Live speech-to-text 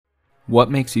What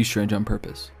makes you strange on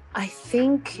purpose? I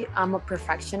think I'm a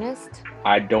perfectionist.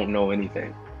 I don't know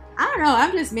anything. I don't know,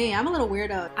 I'm just me. I'm a little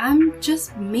weirdo. I'm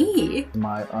just me.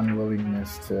 My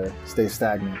unwillingness to stay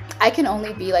stagnant. I can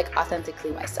only be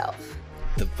authentically myself.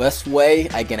 The best way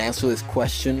I can answer this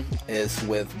question is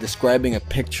with describing a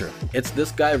picture. It's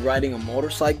this guy riding a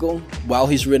motorcycle while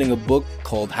he's reading a book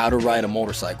called How to Ride a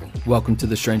Motorcycle. Welcome to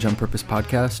the Strange on Purpose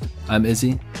podcast. I'm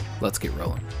Izzy. Let's get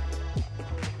rolling.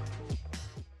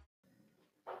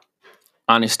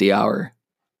 Honesty hour.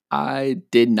 I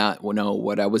did not know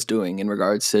what I was doing in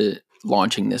regards to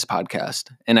launching this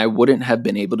podcast, and I wouldn't have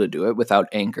been able to do it without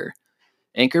Anchor.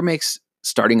 Anchor makes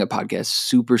starting a podcast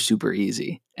super, super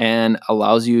easy and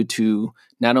allows you to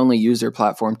not only use their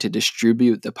platform to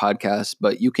distribute the podcast,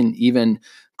 but you can even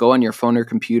go on your phone or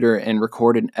computer and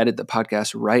record and edit the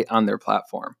podcast right on their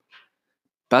platform.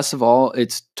 Best of all,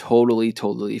 it's totally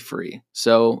free.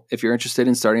 So if you're interested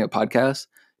in starting a podcast,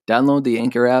 download the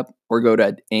Anchor app or go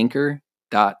to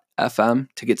anchor.fm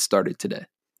to get started today.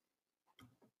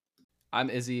 I'm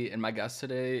Izzy, and my guest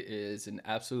today is an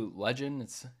absolute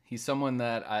legend. He's someone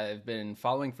that I've been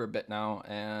following for a bit now,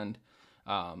 and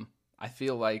I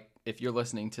feel like if you're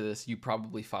listening to this, you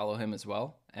probably follow him as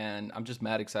well. And I'm just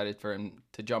mad excited for him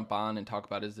to jump on and talk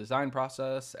about his design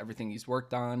process, everything he's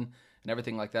worked on, and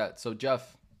everything like that. So,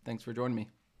 Jeff, thanks for joining me.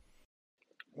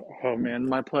 Oh man,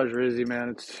 my pleasure, Izzy,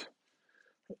 man.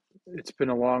 It's been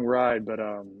a long ride, but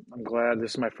I'm glad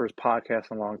this is my first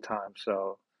podcast in a long time.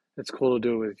 So it's cool to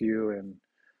do it with you and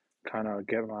kind of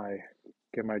get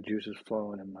my juices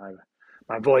flowing and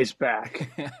my voice back.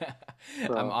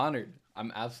 So, I'm honored.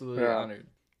 I'm absolutely honored.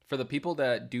 For the people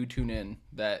that do tune in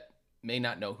that may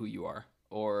not know who you are,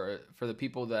 or for the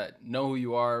people that know who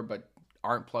you are but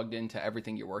aren't plugged into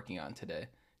everything you're working on today,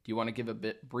 do you want to give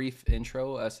a brief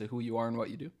intro as to who you are and what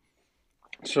you do?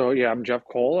 So yeah, I'm Jeff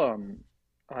Cole.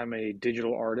 I'm a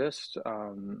digital artist,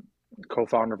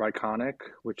 co-founder of Iconic,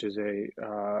 which is a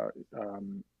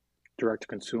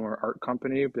direct-to-consumer art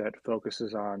company that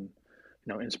focuses on,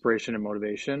 inspiration and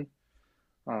motivation.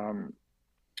 I'm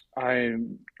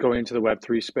going into the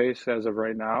Web3 space as of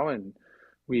right now, and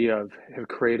we have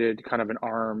created kind of an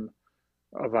arm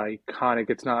of Iconic.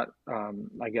 It's not,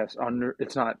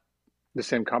 it's not the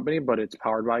same company, but it's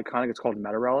powered by Iconic. It's called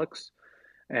MetaRelics,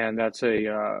 and that's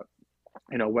a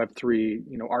Web3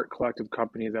 art collective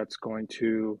company that's going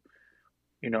to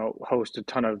host a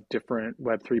ton of different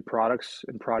Web3 products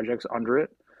and projects under it,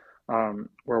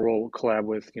 where we'll collab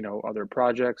with other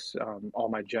projects, all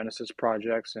my Genesis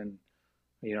projects, and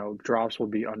drops will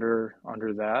be under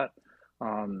that,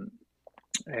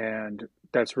 and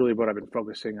that's really what I've been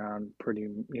focusing on pretty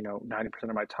 90%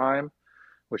 of my time,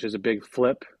 which is a big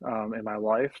flip in my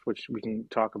life, which we can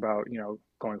talk about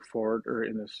going forward or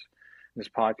in this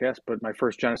podcast. But my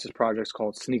first Genesis project is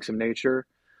called Sneaks of Nature.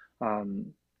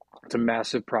 It's a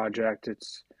massive project.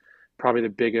 It's probably the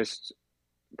biggest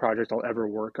project I'll ever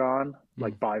work on,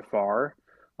 by far.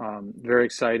 Very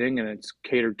exciting, and it's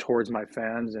catered towards my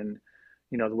fans and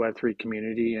the Web3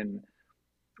 community, and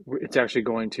it's actually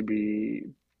going to be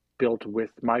built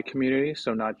with my community.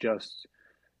 So not just,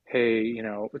 hey, it's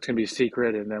going to be a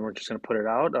secret and then we're just going to put it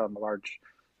out. A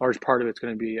large part of it's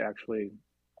going to be actually,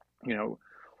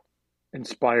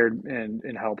 inspired and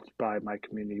helped by my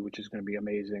community, which is going to be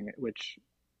amazing, which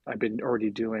I've been already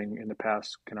doing in the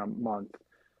past kind of month.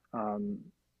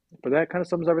 But that kind of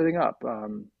sums everything up.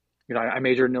 I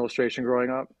majored in illustration growing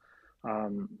up,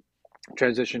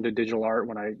 transitioned to digital art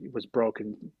when I was broke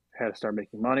and had to start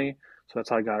making money. So that's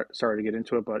how I started to get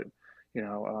into it. But,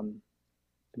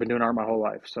 I've been doing art my whole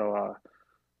life. So,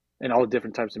 in all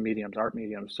different types of mediums, art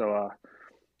mediums. So,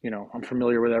 I'm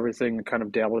familiar with everything and kind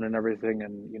of dabbling in everything.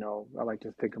 And, I like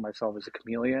to think of myself as a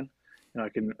chameleon. I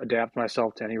can adapt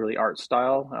myself to any really art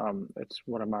style. It's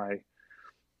one of my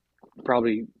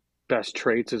probably best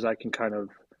traits is I can kind of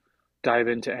dive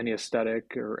into any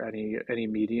aesthetic or any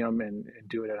medium and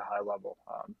do it at a high level.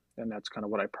 And that's kind of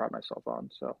what I pride myself on.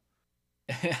 So.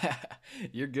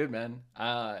 You're good, man.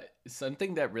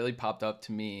 Something that really popped up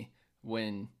to me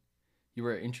when you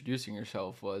were introducing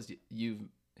yourself was you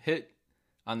hit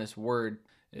on this word.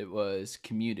 It was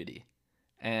community.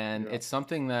 And It's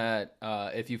something that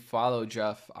if you follow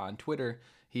Jeff on Twitter,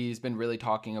 he's been really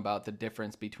talking about the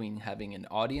difference between having an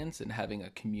audience and having a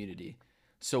community.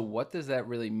 So what does that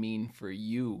really mean for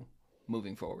you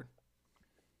moving forward?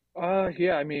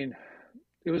 Yeah, I mean,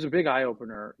 it was a big eye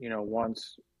opener,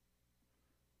 once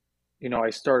I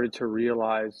started to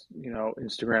realize,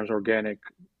 Instagram's organic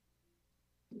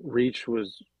reach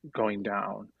was going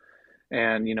down.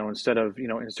 And, instead of,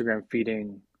 Instagram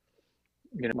feeding,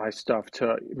 my stuff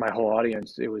to my whole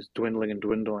audience, it was dwindling and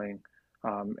dwindling.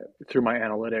 through my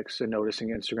analytics and noticing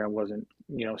Instagram wasn't,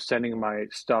 sending my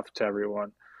stuff to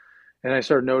everyone. And I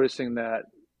started noticing that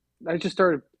I just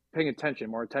started paying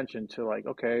more attention to like,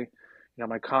 okay,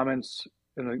 my comments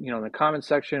in the comment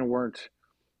section weren't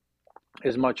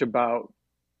as much about,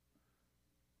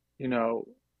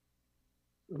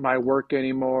 my work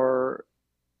anymore.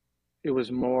 It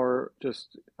was more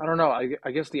just, I don't know.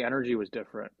 I guess the energy was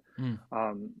different. And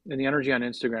the energy on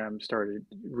Instagram started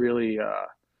really, I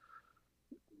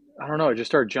don't know, it just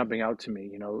started jumping out to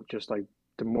me, just like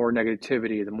the more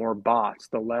negativity, the more bots,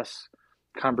 the less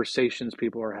conversations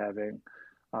people are having.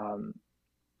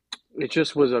 It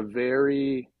just was a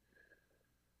very,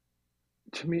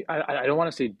 to me, I don't want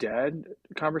to say dead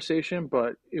conversation,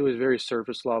 but it was very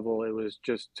surface level. It was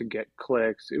just to get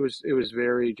clicks. It was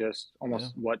very just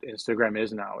almost what Instagram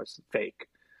is now. It's fake.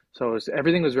 So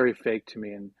everything was very fake to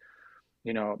me. And,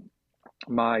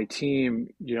 my team,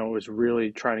 was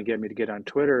really trying to get me to get on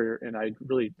Twitter, and I've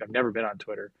never been on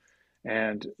Twitter.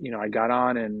 And, I got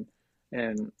on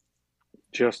and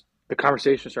just the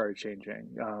conversation started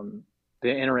changing. The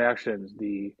interactions,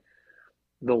 the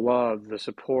love, the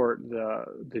support,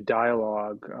 the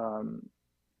dialogue,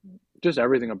 just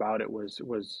everything about it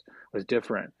was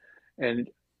different. And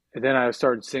then I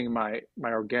started seeing my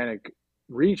organic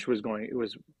reach was way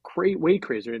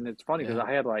crazier. And it's funny because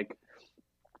I had like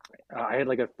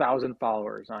 1,000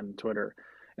 followers on Twitter,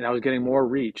 and I was getting more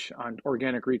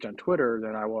organic reach on Twitter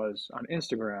than I was on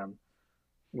Instagram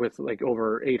with like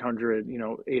over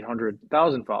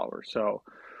 800,000 followers. So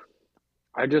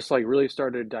I just like really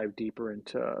started to dive deeper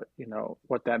into,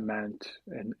 what that meant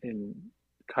and in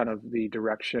kind of the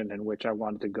direction in which I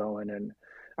wanted to go in. And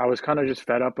I was kind of just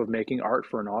fed up of making art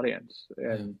for an audience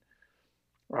and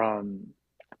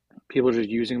people just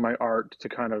using my art to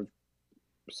kind of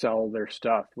sell their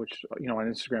stuff, which, on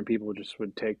Instagram, people just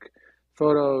would take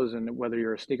photos, and whether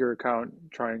you're a sneaker account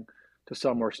trying to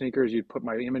sell more sneakers, you'd put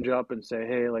my image up and say,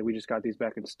 hey, like we just got these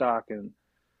back in stock. And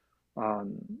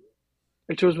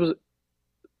it just was,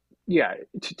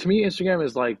 to me, Instagram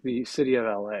is like the city of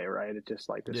LA, right? It's just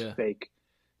like this fake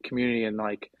community. And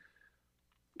like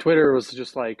Twitter was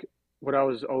just like what I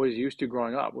was always used to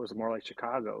growing up. Was more like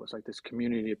Chicago. It was like this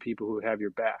community of people who have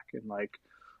your back and like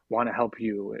want to help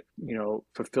you,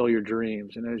 fulfill your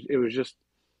dreams. And it was just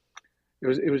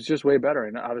way better.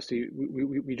 And obviously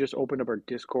we just opened up our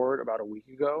Discord about a week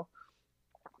ago,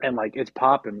 and like it's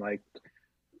popping. Like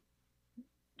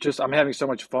just I'm having so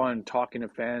much fun talking to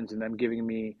fans and them giving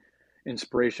me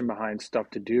inspiration behind stuff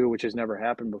to do, which has never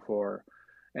happened before.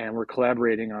 And we're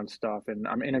collaborating on stuff, and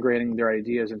I'm integrating their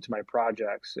ideas into my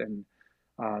projects. And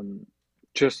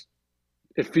just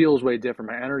it feels way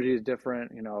different. My energy is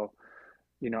different.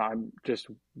 I'm just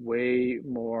way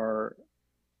more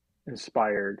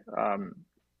inspired, and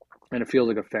it feels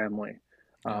like a family,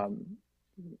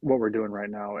 what we're doing right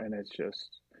now. And it's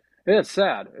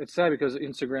sad. It's sad because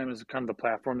Instagram is kind of the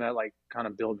platform that like kind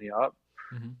of built me up.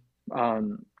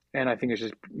 And I think it's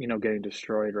just, getting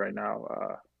destroyed right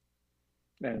now.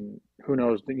 And who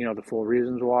knows, the full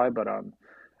reasons why, but I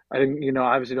think,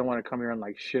 obviously don't want to come here and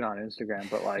like shit on Instagram,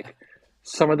 but like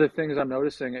some of the things I'm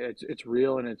noticing, it's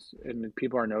real, and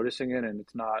people are noticing it, and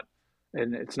it's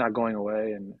not going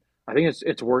away. And I think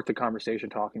it's worth the conversation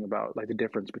talking about like the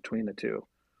difference between the two.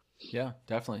 Yeah,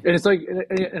 definitely. And it's like,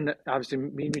 and obviously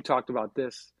me and you talked about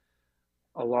this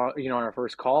a lot, on our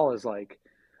first call, is like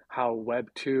how Web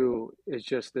 2 is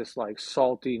just this like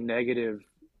salty, negative,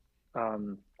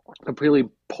 completely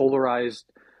polarized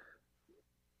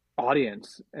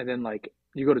audience. And then like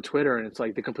you go to Twitter and it's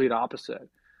like the complete opposite.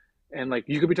 And like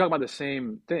you could be talking about the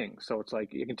same thing. So it's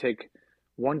like you can take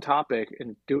one topic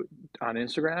and do it on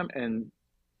Instagram, and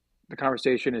the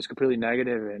conversation is completely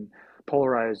negative and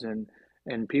polarized, and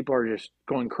people are just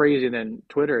going crazy. And then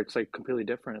Twitter, it's like completely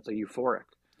different. It's like euphoric.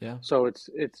 Yeah. So it's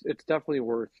definitely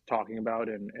worth talking about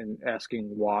and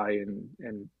asking why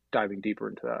and diving deeper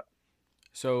into that.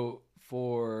 So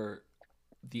for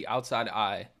the outside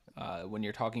eye, when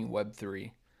you're talking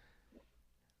Web3,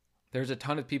 there's a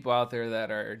ton of people out there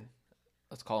that are,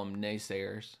 let's call them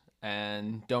naysayers,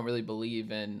 and don't really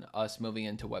believe in us moving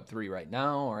into Web3 right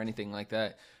now or anything like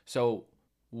that. So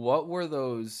what were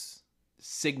those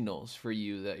signals for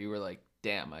you that you were like,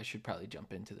 damn, I should probably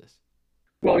jump into this?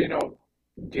 Well,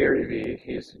 Gary Vee,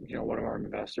 he's, one of our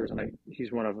investors, and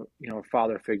he's one of, a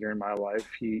father figure in my life.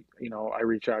 He, I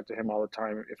reach out to him all the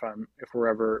time if we're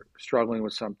ever struggling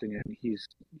with something, and he'll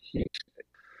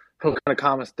kind of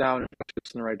calm us down and push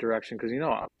us in the right direction. Cause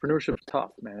entrepreneurship is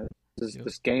tough, man.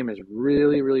 This game is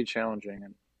really, really challenging,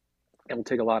 and it'll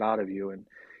take a lot out of you. And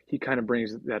he kind of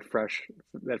brings that fresh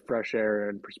air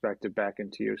and perspective back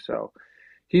into you. So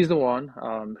he's the one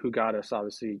who got us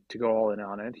obviously to go all in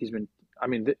on it. He's been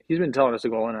telling us to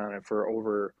go all in on it for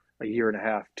over a year and a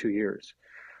half, 2 years.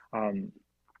 Um,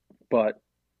 but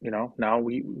now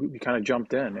we kind of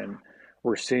jumped in, and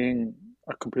we're seeing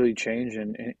a completely change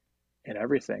in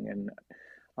everything. And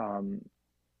um,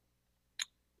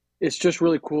 it's just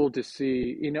really cool to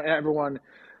see, everyone.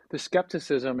 The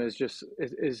skepticism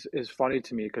is funny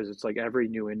to me, because it's like every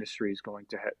new industry is going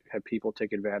to have people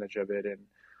take advantage of it, and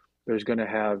there's going to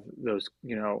have those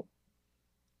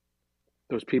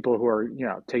people who are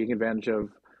taking advantage of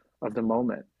the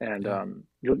moment. And Yeah.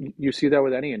 you see that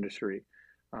with any industry.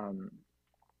 um,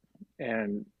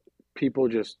 and people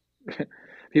just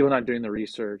people not doing the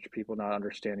research, people not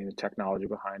understanding the technology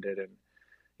behind it. And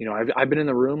I've been in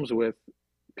the rooms with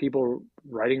people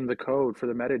writing the code for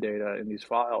the metadata in these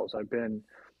files.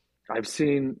 I've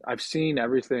seen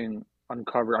everything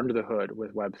uncovered under the hood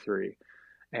with Web3.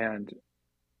 And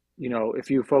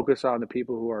if you focus on the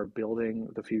people who are building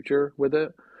the future with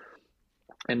it,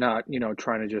 and not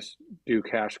trying to just do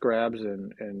cash grabs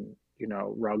and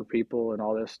rug people and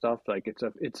all this stuff, like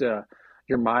it's a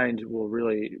your mind will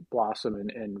really blossom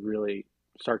and really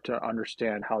start to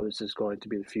understand how this is going to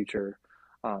be the future,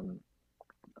 um,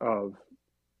 of,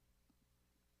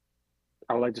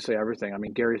 I would like to say, everything. I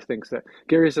mean, Gary says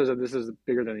that this is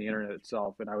bigger than the internet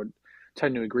itself, and I would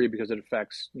tend to agree, because it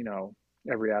affects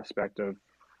every aspect of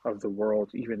the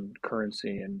world, even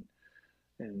currency. And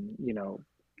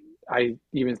I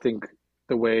even think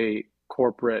the way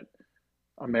corporate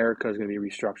America is going to be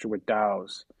restructured with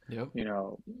DAOs, Yep.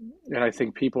 and I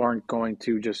think people aren't going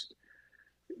to just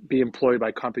be employed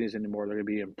by companies anymore. They're going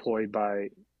to be employed by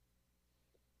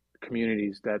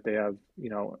communities that they have,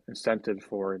 incentive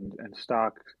for, and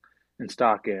stock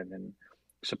in, and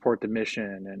support the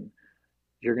mission. And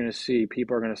you're going to see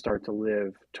people are going to start to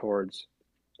live towards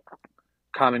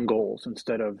common goals,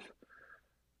 instead of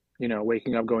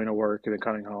waking up, going to work, and then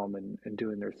coming home and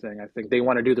doing their thing. I think they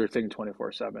want to do their thing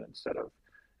 24/7,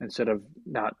 instead of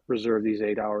not reserve these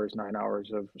 8 hours, 9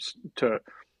 hours to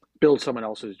build someone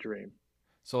else's dream.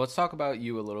 So let's talk about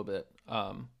you a little bit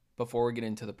before we get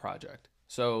into the project.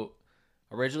 So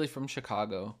originally from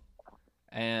Chicago,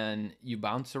 and you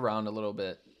bounce around a little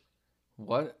bit.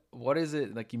 What is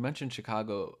it, like you mentioned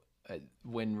Chicago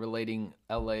when relating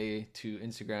LA to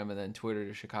Instagram and then Twitter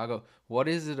to Chicago? What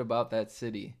is it about that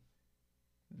city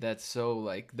that's so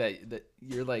like that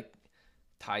you're like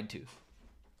tied to?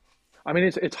 I mean,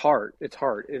 it's hard. It's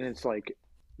hard, and it's like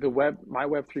my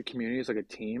Web3 community is like a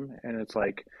team, and it's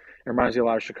like it reminds me a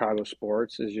lot of Chicago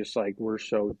sports. Is just like we're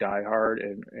so diehard,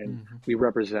 and Mm-hmm.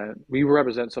 we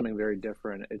represent something very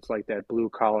different. It's like that blue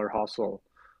collar hustle,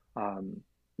 um,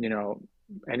 you know,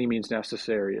 any means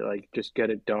necessary. Like just get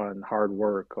it done, hard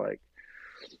work. Like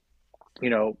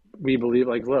we believe,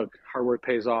 like, look, hard work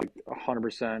pays off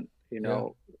 100%. Yeah.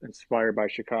 Inspired by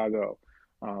Chicago,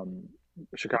 um,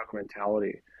 Chicago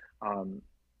mentality. Um,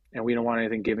 and we don't want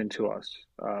anything given to us.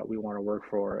 We want to work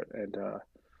for it. And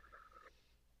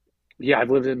yeah,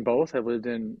 I've lived in both. I've lived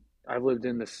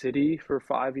in the city for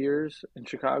 5 years in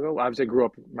Chicago. Obviously, I grew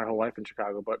up my whole life in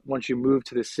Chicago, but once you move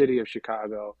to the city of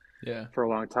Chicago Yeah. for a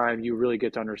long time, you really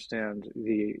get to understand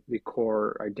the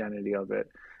core identity of it.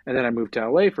 And then I moved to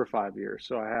LA for 5 years,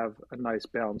 so I have a nice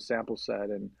balanced sample set,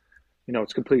 and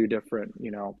it's completely different.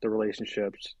 The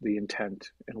relationships, the intent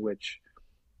in which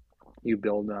you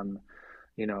build them.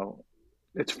 You know,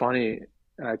 it's funny,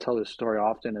 and I tell this story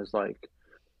often. Is like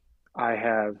I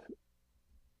have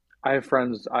I have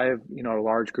friends. I have a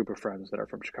large group of friends that are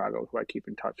from Chicago who I keep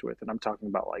in touch with, and I'm talking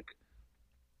about like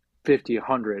 50,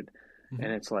 100, Mm-hmm.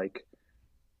 and it's like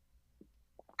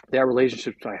that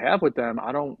relationships I have with them.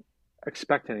 I don't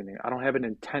expect anything. I don't have an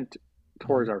intent Mm-hmm.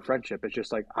 towards our friendship. It's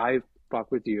just like I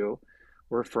fuck with you.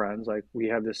 We're friends. Like we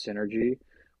have this synergy.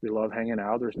 We love hanging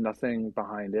out. There's nothing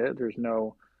behind it. There's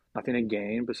nothing to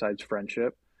gain besides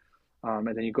friendship. And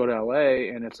then you go to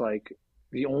LA, and it's like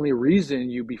the only reason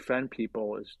you befriend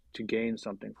people is to gain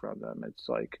something from them. It's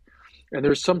like, and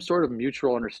there's some sort of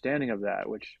mutual understanding of that,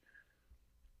 which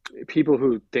people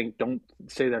who don't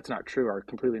say that's not true are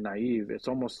completely naive. It's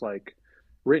almost like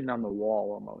written on the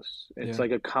wall almost. It's Yeah.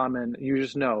 like a common, you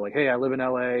just know, like, hey, I live in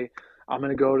LA. I'm going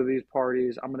to go to these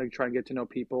parties. I'm going to try and get to know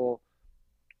people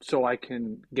so I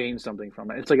can gain something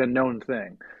from it. It's like a known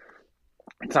thing.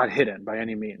 It's not hidden by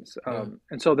any means. Yeah.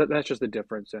 And so that's just the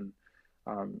difference. And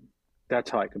um, that's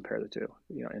how I compare the two,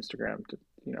 Instagram to,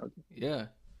 Yeah.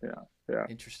 yeah, yeah.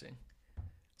 Interesting.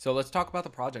 So let's talk about the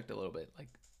project a little bit, like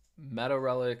Meta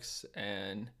Relics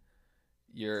and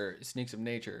your Sneaks of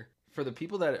Nature. For the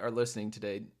people that are listening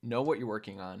today, know what you're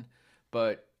working on,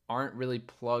 but aren't really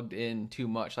plugged in too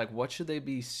much? Like, what should they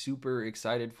be super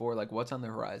excited for? Like, what's on the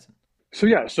horizon? So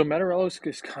yeah, so MetaRelics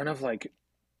is kind of like,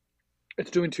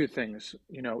 it's doing two things.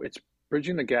 It's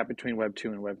bridging the gap between Web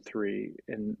 2 and Web 3.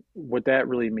 And what that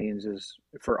really means is,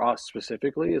 for us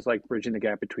specifically, is like bridging the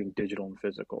gap between digital and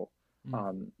physical.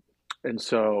 Um, and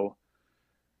so,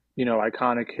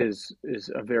 Iconic is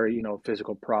a very,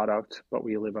 physical product, but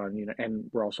we live on, and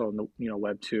we're also in the,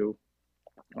 Web 2,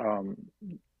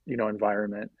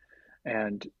 environment.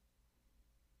 And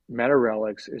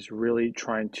MetaRelics is really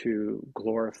trying to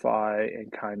glorify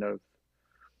and kind of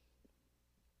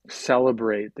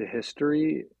celebrate the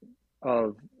history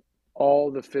of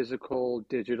all the physical,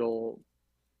 digital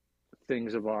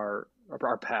things of our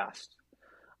past.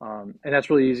 And that's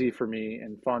really easy for me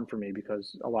and fun for me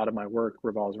because a lot of my work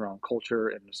revolves around culture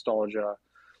and nostalgia.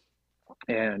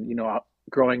 And,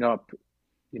 growing up,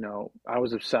 I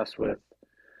was obsessed with,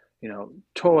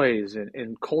 toys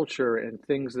and culture and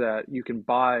things that you can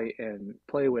buy and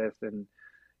play with. And,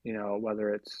 whether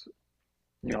it's,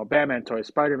 Batman toys,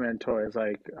 Spider-Man toys,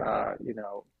 like,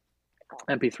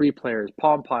 MP3 players,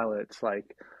 Palm Pilots,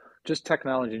 like just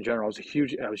technology in general.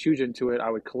 I was huge into it. I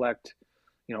would collect,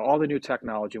 all the new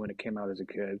technology when it came out as a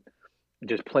kid and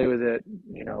just play with it,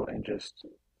 and just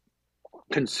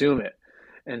consume it.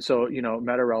 And so,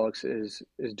 MetaRelics is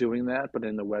doing that, but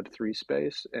in the Web3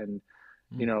 space. And,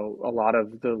 a lot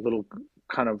of the little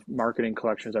kind of marketing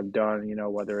collections I've done,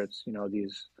 whether it's,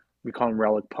 these, we call them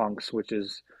relic punks, which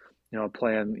is,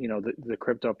 playing, the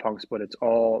crypto punks, but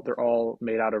they're all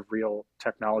made out of real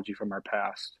technology from our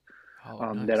past.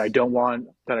 Nice. That I don't want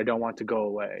to go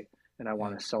away. And I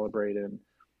want to celebrate and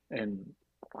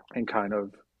kind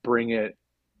of bring it.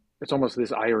 It's almost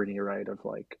this irony, right? Of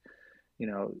like,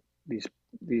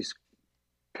 these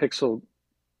pixel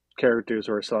characters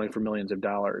who are selling for millions of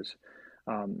dollars.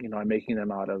 I'm making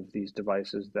them out of these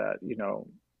devices that,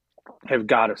 have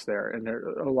got us there. And they're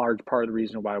a large part of the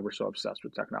reason why we're so obsessed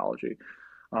with technology.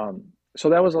 So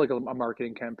that was like a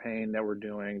marketing campaign that we're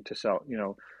doing to sell,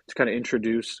 to kind of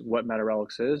introduce what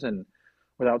MetaRelics is. And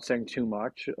without saying too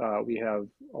much, we have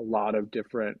a lot of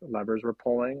different levers we're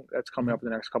pulling that's coming up in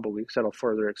the next couple of weeks that'll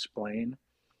further explain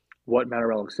what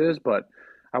MetaRelics is. But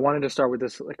I wanted to start with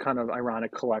this kind of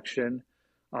ironic collection,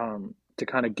 to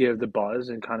kind of give the buzz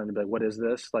and kind of be like, what is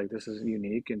this? Like, this is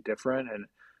unique and different,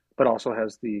 but also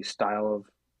has the style of,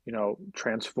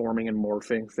 transforming and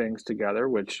morphing things together,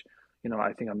 which,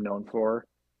 I think I'm known for.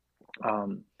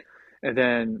 And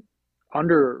then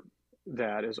under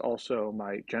that is also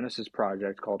my Genesis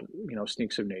project called,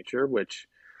 Sneaks of Nature, which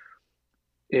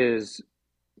is,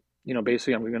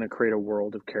 basically I'm going to create a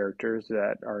world of characters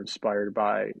that are inspired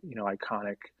by,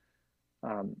 iconic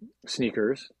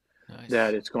sneakers. Nice.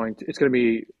 That it's going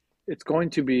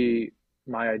to be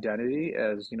my identity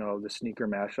as, the sneaker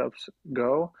mashups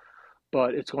go,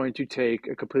 but it's going to take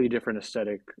a completely different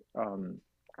aesthetic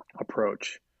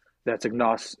approach that's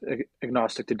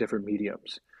agnostic to different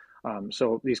mediums.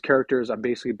 So these characters, I'm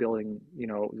basically building,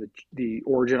 the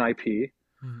origin IP,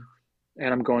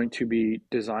 and I'm going to be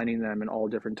designing them in all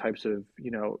different types of,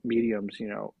 mediums,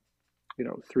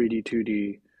 3D,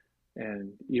 2D,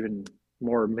 and even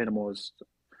more minimalist,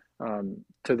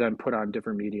 to then put on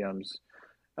different mediums.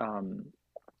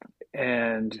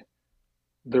 And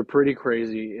they're pretty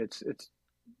crazy. It's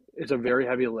a very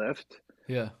heavy lift.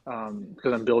 Yeah.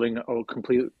 Because I'm building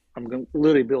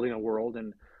literally building a world,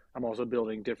 and I'm also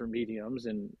building different mediums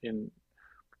and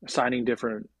signing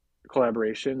different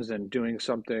collaborations and doing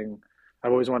something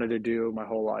I've always wanted to do my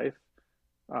whole life,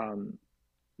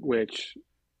 which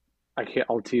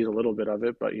I'll tease a little bit of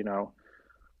it, but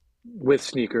with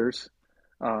sneakers.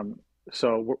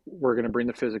 So we're going to bring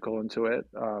the physical into it.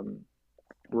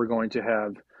 We're going to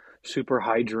have super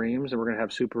high dreams, and we're going to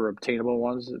have super obtainable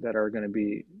ones that are going to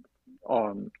be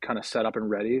kind of set up and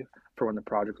ready for when the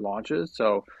project launches.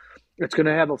 So it's going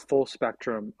to have a full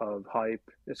spectrum of hype.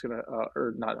 It's going to,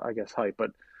 or not, I guess, hype,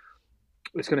 but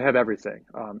it's going to have everything,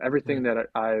 everything that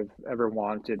I've ever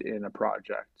wanted in a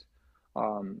project.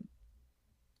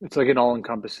 It's like an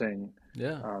all-encompassing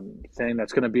thing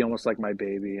that's going to be almost like my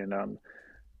baby. And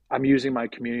I'm using my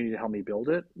community to help me build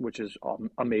it, which is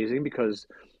amazing, because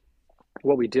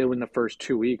what we did in the first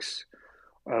 2 weeks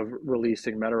of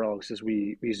releasing MetaRelics is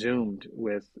we Zoomed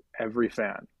with every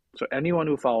fan. So anyone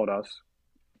who followed us,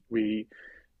 we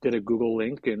did a Google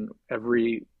link, and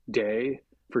every day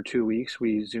for 2 weeks,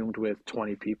 we Zoomed with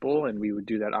 20 people, and we would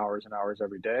do that hours and hours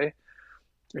every day.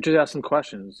 And just ask them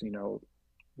questions,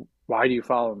 why do you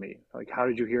follow me? Like, how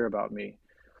did you hear about me?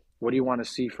 What do you want to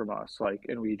see from us? Like,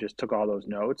 and we just took all those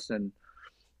notes, and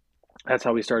that's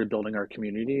how we started building our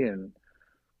community. And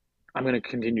I'm going to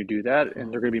continue to do that,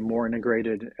 and they're going to be more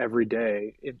integrated every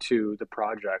day into the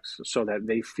projects so that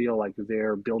they feel like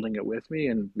they're building it with me,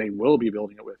 and they will be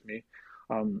building it with me.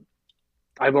 Um,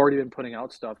 I've already been putting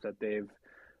out stuff that they've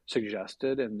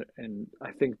suggested, and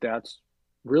I think that's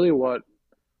really what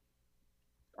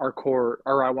our core,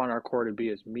 or I want our core to be,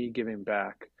 is me giving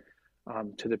back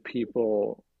to the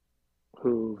people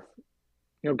who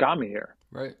got me here,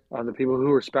 Right. the people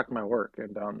who respect my work,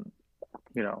 and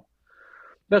you know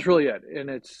that's really it. And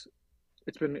it's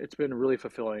been really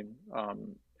fulfilling.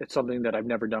 It's something that I've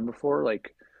never done before.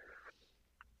 Like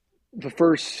the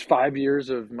first 5 years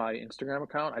of my Instagram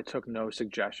account, I took no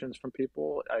suggestions from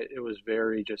people. It was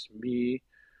very just me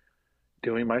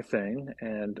doing my thing,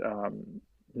 and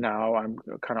now I'm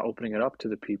kind of opening it up to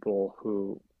the people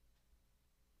who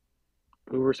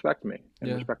respect me and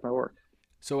Yeah. respect my work.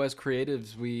 So as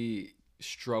creatives, we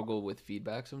struggle with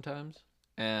feedback sometimes,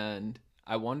 and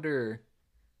I wonder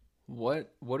what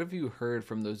have you heard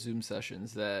from those Zoom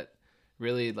sessions that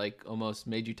really like almost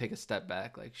made you take a step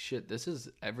back? Like, shit, this is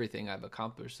everything I've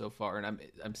accomplished so far, and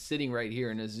I'm sitting right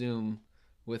here in a Zoom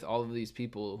with all of these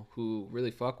people who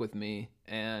really fuck with me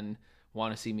and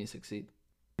want to see me succeed.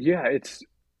 Yeah, it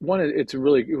was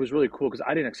really cool because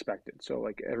I didn't expect it. So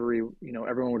like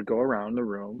everyone would go around the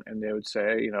room and they would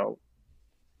say,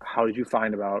 how did you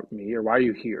find about me, or why are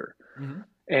you here? Mm-hmm.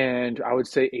 And I would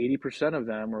say 80% of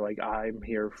them were like, I'm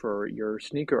here for your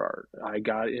sneaker art. I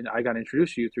got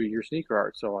introduced to you through your sneaker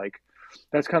art. So like,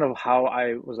 that's kind of how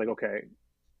I was like, okay,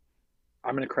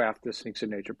 I'm going to craft this Sneaks of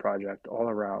Nature project all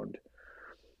around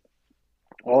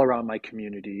my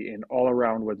community and all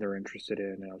around what they're interested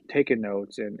in. Taking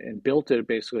notes and built it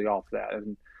basically off that.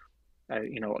 And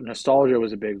nostalgia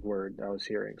was a big word I was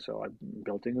hearing, so I'm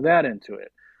building that into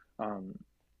it.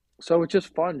 So it's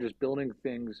just fun, just building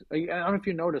things. I don't know if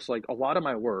you notice, like a lot of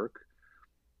my work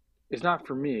is not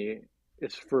for me;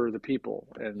 it's for the people,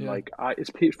 and Yeah.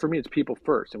 for me, it's people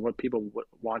first, and what people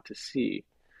want to see.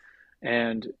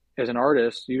 And as an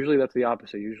artist, usually that's the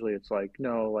opposite. Usually it's like,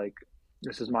 no, like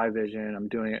this is my vision. I'm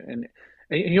doing it, and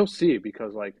you'll see,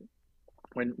 because like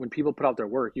when people put out their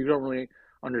work, you don't really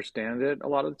understand it a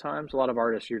lot of the times. A lot of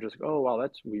artists, you're just like, oh wow,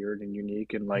 that's weird and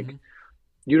unique, and like Mm-hmm.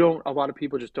 you don't. A lot of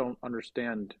people just don't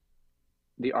understand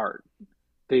the art.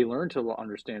 They learn to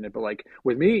understand it, but like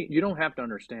with me, you don't have to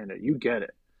understand it. You get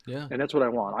it, Yeah. and that's what I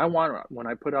want. I want, when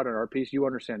I put out an art piece, you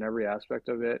understand every aspect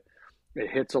of it.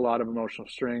 It hits a lot of emotional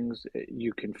strings.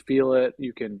 You can feel it.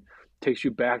 Takes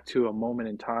you back to a moment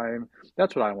in time.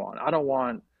 That's what I want. I don't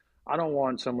want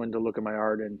someone to look at my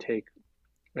art and take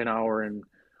an hour and,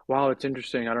 wow, it's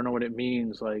interesting. I don't know what it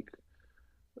means. Like,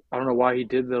 I don't know why he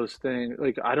did those things.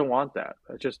 Like, I don't want that.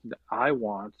 I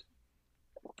want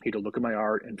you to look at my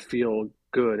art and feel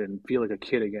good and feel like a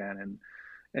kid again.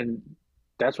 And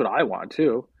that's what I want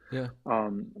too. Yeah.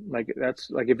 Like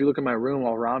that's like, if you look at my room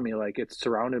all around me, like it's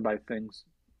surrounded by things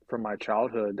from my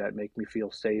childhood that make me feel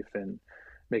safe and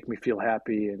make me feel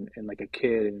happy and like a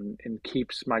kid, and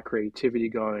keeps my creativity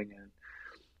going, and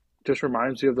just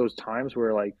reminds you of those times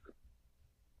where like,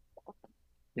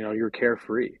 you're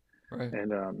carefree. Right.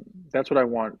 And that's what I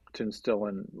want to instill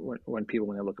in when they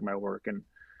look at my work. And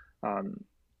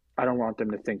I don't want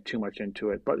them to think too much into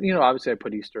it, but obviously I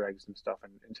put Easter eggs and stuff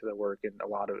into the work, and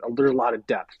there's a lot of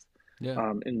depth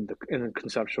Yeah. in the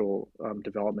conceptual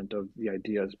development of the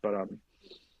ideas. But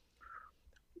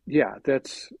yeah,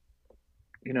 that's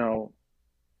and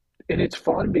it's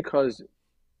fun because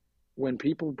when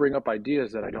people bring up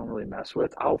ideas that I don't really mess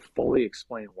with, I'll fully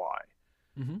explain why.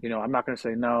 Mm-hmm. I'm not going to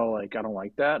say no, like I don't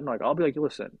like that, and like I'll be like,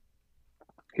 listen,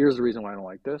 here's the reason why I don't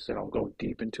like this, and I'll go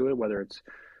deep into it, whether it's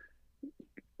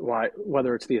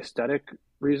the aesthetic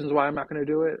reasons why I'm not going to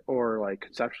do it, or like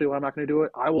conceptually why I'm not going to do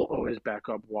it. I will always back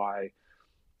up why,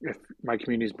 if my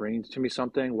community is bringing to me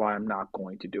something, why I'm not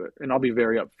going to do it, and I'll be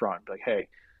very upfront, like, hey,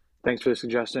 thanks for the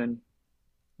suggestion.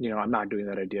 I'm not doing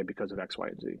that idea because of X, Y,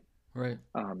 and Z. Right.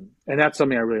 And that's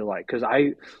something I really like, because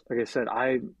like I said,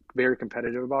 I'm very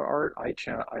competitive about art. I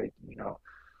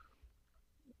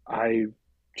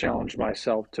challenge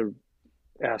myself to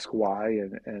ask why,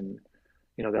 and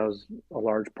that was a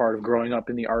large part of growing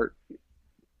up in the art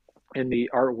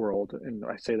world. And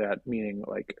I say that meaning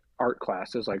like art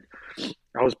classes. Like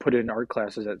I was put in art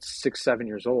classes at 6, 7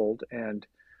 years old, and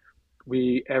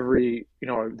the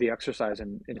exercise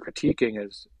in critiquing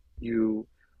is you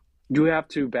have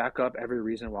to back up every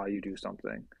reason why you do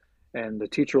something, and the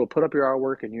teacher will put up your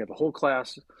artwork, and you have a whole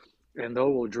class, and they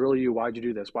will drill you, why'd you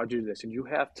do this, and you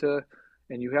have to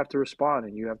respond,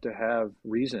 and you have to have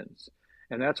reasons.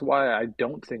 And that's why I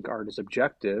don't think art is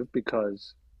objective, why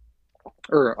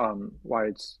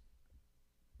it's,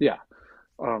 yeah.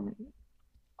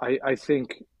 I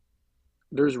think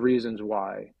there's reasons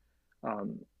why,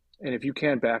 and if you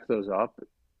can't back those up,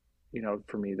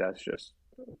 for me that's just,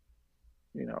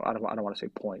 I don't want to say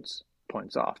points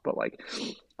off, but like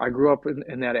I grew up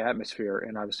in that atmosphere,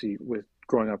 and obviously with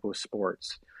growing up with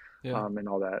sports, Yeah. and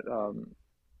all that,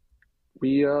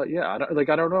 yeah,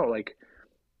 I don't know, like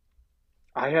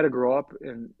I had to grow up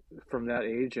from that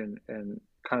age, and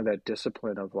kind of that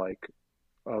discipline of like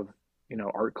of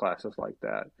art classes like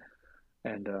that,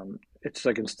 and it's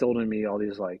like instilled in me all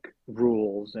these like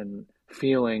rules and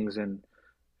feelings, and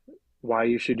why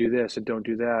you should do this and don't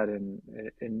do that,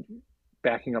 and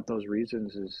backing up those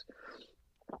reasons is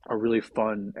a really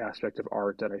fun aspect of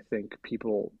art that I think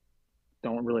people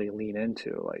don't really lean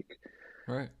into. Like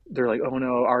Right. they're like, oh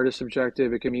no, art is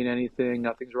subjective, it can mean anything,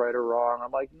 nothing's right or wrong.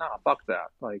 I'm like, nah, fuck that.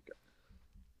 Like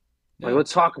Yeah.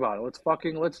 let's talk about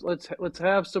it. Let's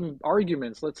have some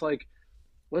arguments. Let's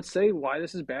say why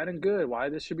this is bad and good, why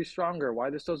this should be stronger, why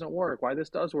this doesn't work, why this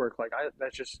does work. Like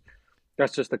that's just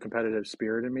the competitive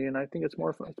spirit in me, and I think it's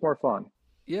more fun.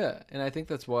 Yeah, and I think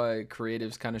that's why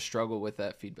creatives kind of struggle with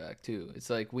that feedback too. It's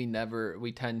like we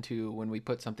tend to, when we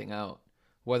put something out,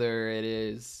 whether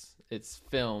it's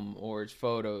film or it's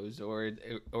photos or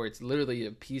it's literally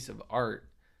a piece of art,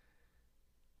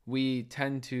 we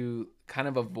tend to kind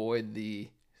of avoid the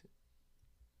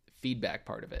feedback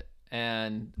part of it.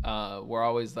 And we're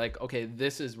always like, okay,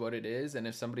 this is what it is. And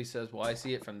if somebody says, well, I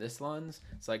see it from this lens,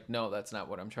 it's like, no, that's not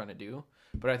what I'm trying to do.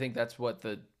 But I think that's what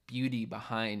the beauty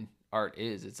behind art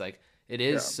is. It's like, it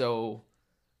is so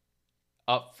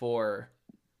up for,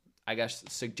 I guess,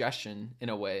 suggestion in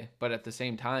a way. But at the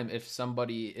same time, if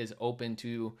somebody is open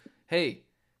to, hey,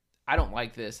 I don't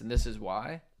like this and this is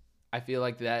why, I feel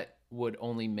like that would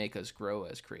only make us grow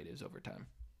as creatives over time.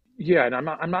 Yeah, and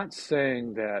I'm not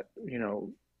saying that,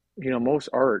 most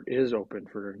art is open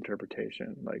for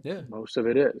interpretation. Like Yeah. most of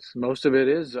it is. Most of it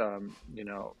is, and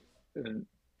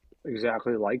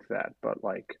exactly like that. But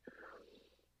like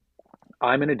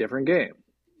I'm in a different game.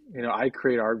 I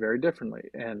create art very differently,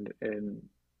 and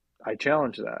I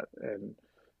challenge that, and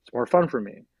it's more fun for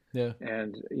me. Yeah.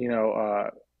 And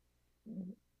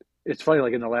it's funny,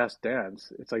 like in The Last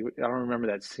Dance, it's like I don't remember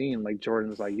that scene. Like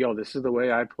Jordan's like, "Yo, this is the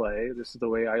way I play. This is the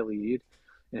way I lead.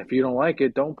 And if you don't like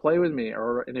it, don't play with me.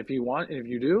 And if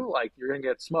you do, like you're gonna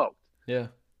get smoked Yeah.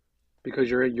 because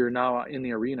you're now in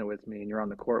the arena with me and you're on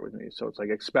the court with me. So it's like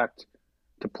expect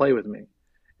to play with me,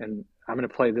 and I'm gonna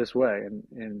play this way.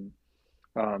 And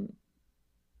um,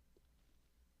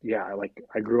 yeah,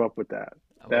 I grew up with that.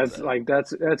 I love That's that. like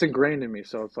that's ingrained in me.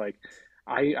 So it's like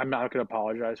I'm not gonna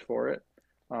apologize for it.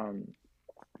 Um,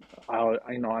 I'm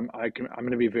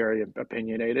gonna be very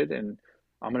opinionated, and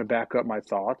I'm gonna back up my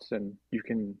thoughts, and you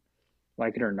can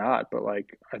like it or not. But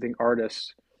like I think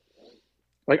artists,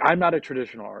 like I'm not a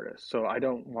traditional artist, so I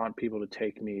don't want people to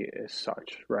take me as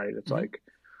such, right? It's Mhm. like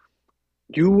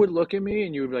you would look at me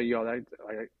and you would be like, yo, that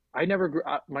I never grew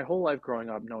my whole life growing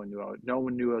up. No one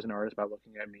knew I was an artist by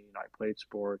looking at me. I played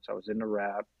sports. I was into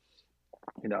rap.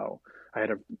 I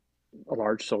had a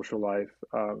large social life.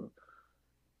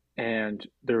 And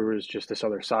there was just this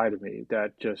other side of me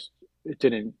that just it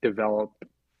didn't develop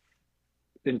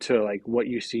into like what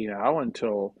you see now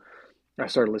until I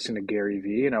started listening to Gary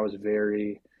Vee, and I was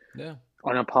very Yeah.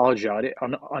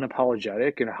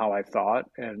 unapologetic in how I thought.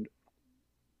 And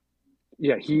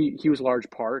yeah, he was a large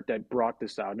part that brought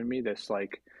this out in me, this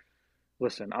like,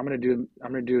 listen, I'm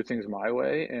gonna do things my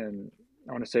way, and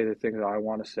I want to say the things that I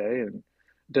want to say, and it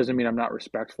doesn't mean I'm not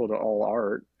respectful to all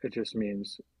art. It just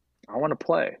means I want to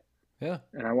play, Yeah.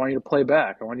 and I want you to play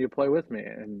back. I want you to play with me,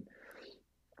 and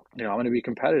I'm going to be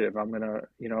competitive. I'm going to,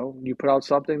 you put out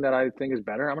something that I think is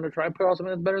better. I'm going to try and put out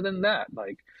something that's better than that.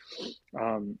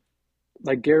 Um,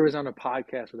 like Gary was on a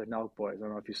podcast with the Nelk Boys. I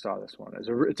don't know if you saw this one. It's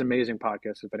an amazing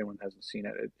podcast. If anyone hasn't seen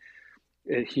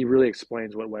it, he really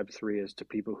explains what Web3 is to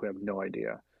people who have no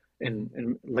idea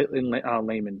in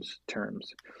layman's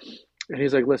terms. And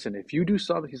he's like, listen, if you do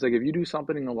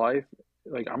something in life,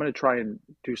 like I'm going to try and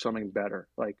do something better.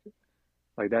 Like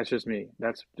that's just me.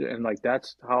 That's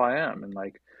how I am. And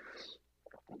like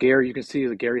Gary, you can see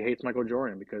that Gary hates Michael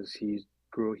Jordan because he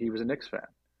was a Knicks fan.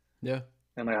 Yeah.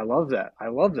 And like I love that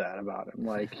about him.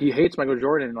 Like he hates Michael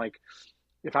Jordan. And like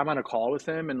if I'm on a call with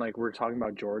him and like we're talking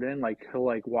about Jordan, like he'll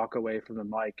like walk away from the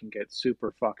mic and get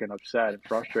super fucking upset and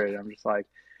frustrated. I'm just like,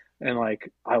 and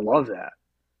like I love that.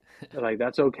 Like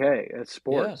that's okay. It's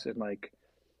sports. And like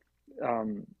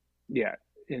yeah.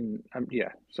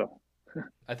 So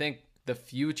I think the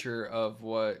future of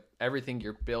what everything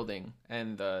you're building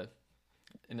and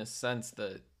in a sense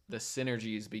the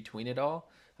synergies between it all,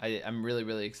 I'm really,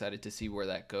 really excited to see where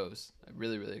that goes. I'm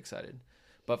really, really excited.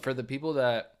 But for the people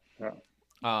that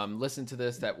Yeah. listen to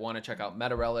this that want to check out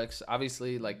Meta Relics,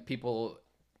 obviously, like, people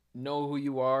know who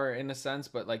you are in a sense,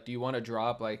 but like, do you want to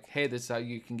drop like, hey, this is how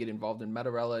you can get involved in Meta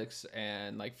Relics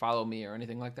and like follow me or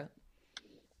anything like that?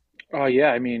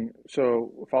 Yeah, I mean,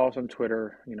 so follow us on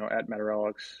Twitter, at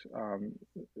MetaRelics,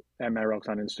 at MetaRelics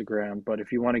on Instagram. But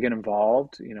if you want to get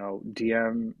involved,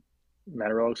 DM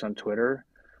MetaRelics on Twitter.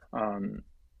 Um,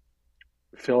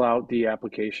 Fill out the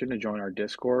application to join our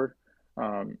Discord.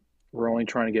 We're only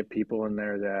trying to get people in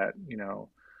there that,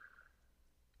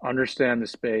 understand the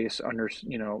space,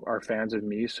 are fans of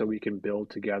me, so we can build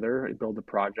together, build the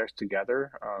projects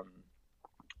together.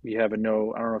 We have I don't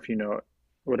know if you know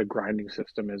what a grinding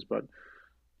system is, but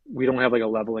we don't have like a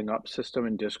leveling up system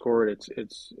in Discord.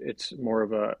 It's more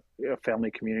of a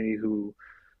family community who,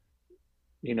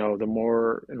 the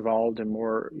more involved and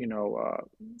more,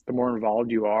 the more involved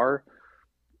you are,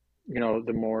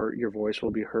 the more your voice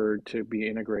will be heard to be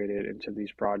integrated into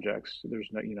these projects. There's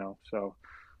no, so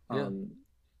Yeah.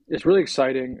 it's really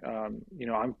exciting.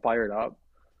 I'm fired up.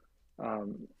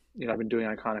 I've been doing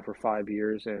Iconic for 5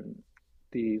 years, and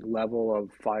the level of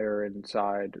fire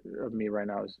inside of me right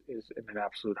now is in an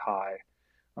absolute high.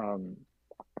 Um,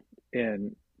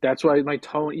 and that's why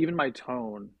even my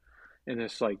tone in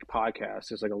this like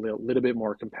podcast is like a little bit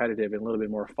more competitive and a little bit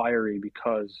more fiery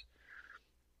because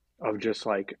of just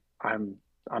like I'm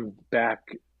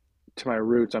back to my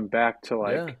roots. Yeah.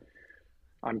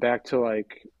 I'm back to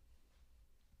like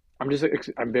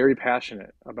I'm very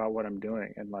passionate about what I'm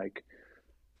doing, and like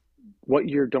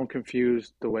don't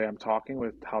confuse the way I'm talking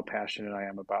with how passionate I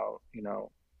am about,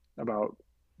 about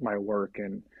my work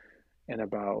and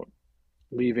about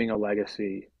leaving a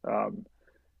legacy.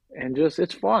 And just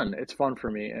it's fun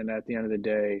for me. And at the end of the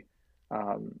day,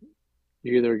 um,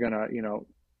 you're either gonna,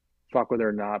 fuck with it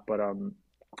or not. But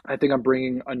I think I'm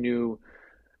bringing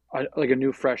like a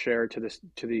new fresh air to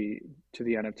the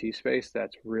NFT space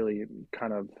that's really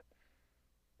kind of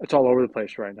it's all over the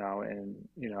place right now. And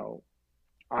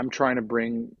I'm trying to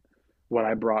bring what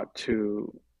I brought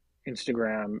to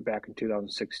Instagram back in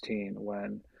 2016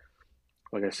 when,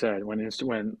 like I said,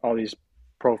 when all these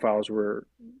profiles were,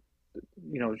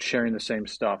 sharing the same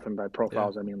stuff. And by Yeah.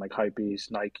 profiles, I mean like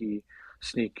Hypebeast, Nike,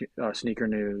 Sneaker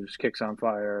News, Kicks on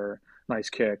Fire, Nice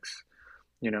Kicks.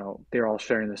 They're all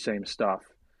sharing the same stuff.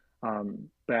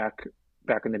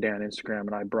 Back in the day on Instagram,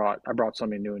 and I brought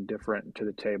something new and different to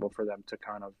the table for them to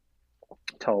kind of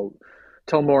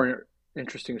tell more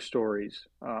interesting stories.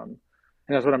 And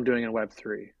that's what I'm doing in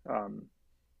Web3.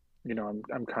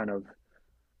 I'm kind of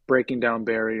breaking down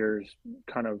barriers,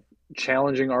 kind of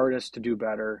challenging artists to do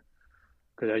better.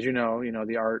 Because as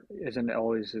the art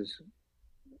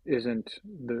isn't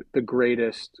the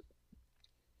greatest.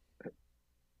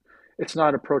 It's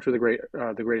not approached with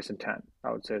the greatest intent.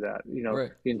 I would say that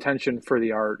Right. the intention for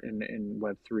the art in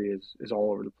Web3 is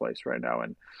all over the place right now,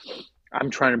 and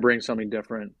I'm trying to bring something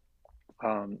different,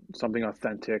 something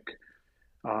authentic,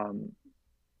 um,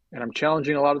 and I'm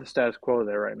challenging a lot of the status quo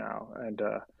there right now. And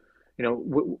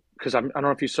because I don't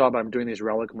know if you saw, but I'm doing these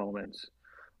relic moments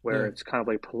where Yeah. it's kind of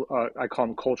like I call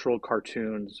them cultural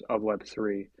cartoons of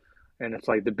Web3, and it's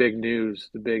like the big news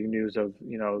of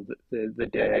the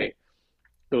day,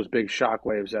 those big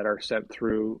shockwaves that are sent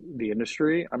through the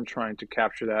industry. I'm trying to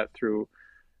capture that through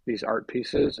these art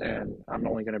pieces, and I'm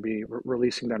only going to be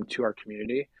releasing them to our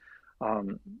community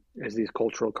um, as these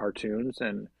cultural cartoons.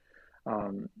 And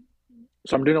um,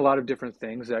 so I'm doing a lot of different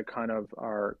things that kind of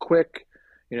are quick,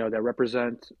 that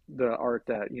represent the art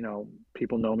that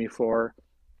people know me for,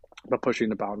 but pushing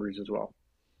the boundaries as well.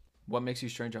 What makes you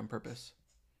strange on purpose?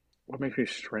 What makes me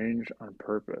strange on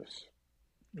purpose?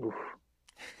 Oof.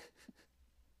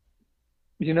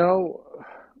 You know,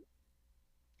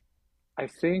 I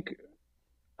think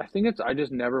it's I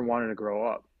just never wanted to grow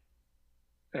up.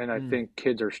 And I Mm. think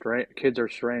kids are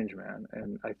strange, man.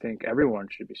 And I think everyone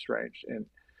should be strange. And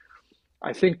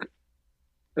I think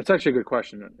that's actually a good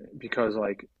question because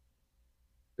like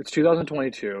it's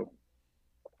 2022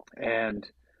 and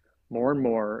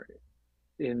more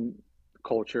in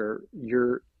culture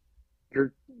you're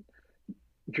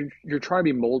you're trying to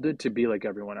be molded to be like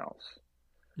everyone else.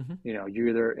 Hmm. You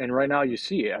either and right now you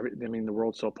see I mean the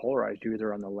world's so polarized, you're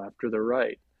either on the left or the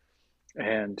right.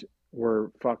 And we're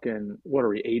fucking what are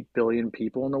we 8 billion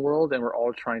people in the world and we're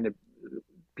all trying to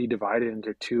be divided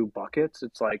into two buckets.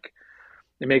 It's like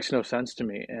it makes no sense to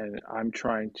me, and I'm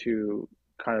trying to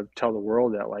kind of tell the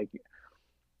world that like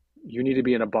you need to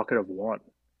be in a bucket of one,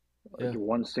 like Yeah.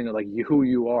 one single, like who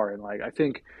you are. And like I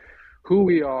think who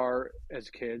we are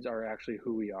as kids are actually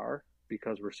who we are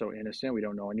because we're so innocent, we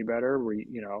don't know any better.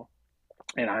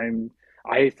 And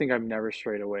I think I've never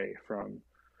strayed away from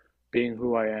being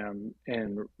who I am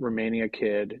and remaining a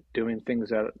kid, doing things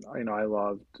that I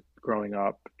loved growing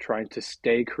up, trying to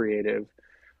stay creative,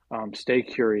 stay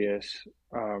curious.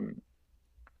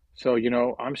 So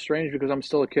I'm strange because I'm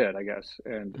still a kid, I guess,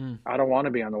 and I don't want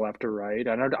to be on the left or right.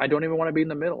 I don't even want to be in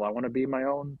the middle. I want to be my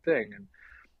own thing, and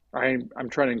I'm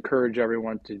trying to encourage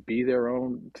everyone to be their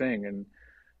own thing and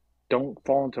don't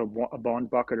fall into one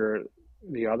bucket or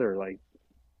the other. Like,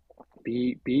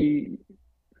 be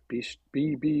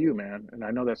you, man. And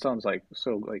I know that sounds like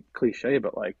so like cliche,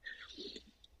 but like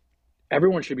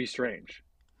everyone should be strange.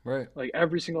 Right. Like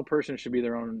every single person should be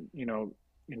their own,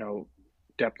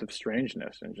 depth of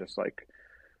strangeness, and just like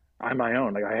I'm my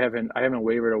own. Like I haven't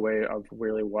wavered away of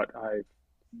really what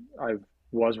I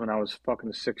was when I was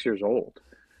fucking 6 years old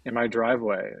in my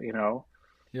driveway,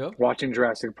 Yep. watching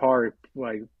Jurassic Park.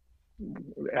 Like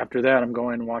after that, I'm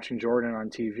going and watching Jordan on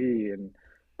TV and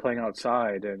playing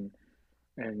outside and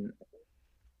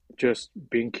just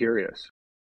being curious.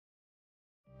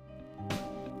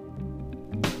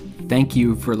 Thank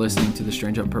you for listening to the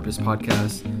Strange on Purpose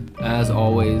podcast. As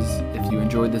always, if you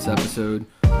enjoyed this episode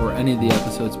or any of the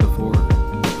episodes before,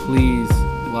 please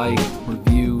like,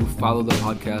 review, follow the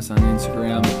podcast on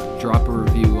Instagram, drop a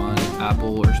review on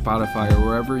Apple or Spotify or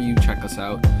wherever you check us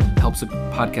out. Helps the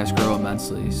podcast grow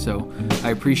immensely. So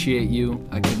I appreciate you.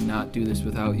 I could not do this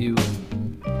without you.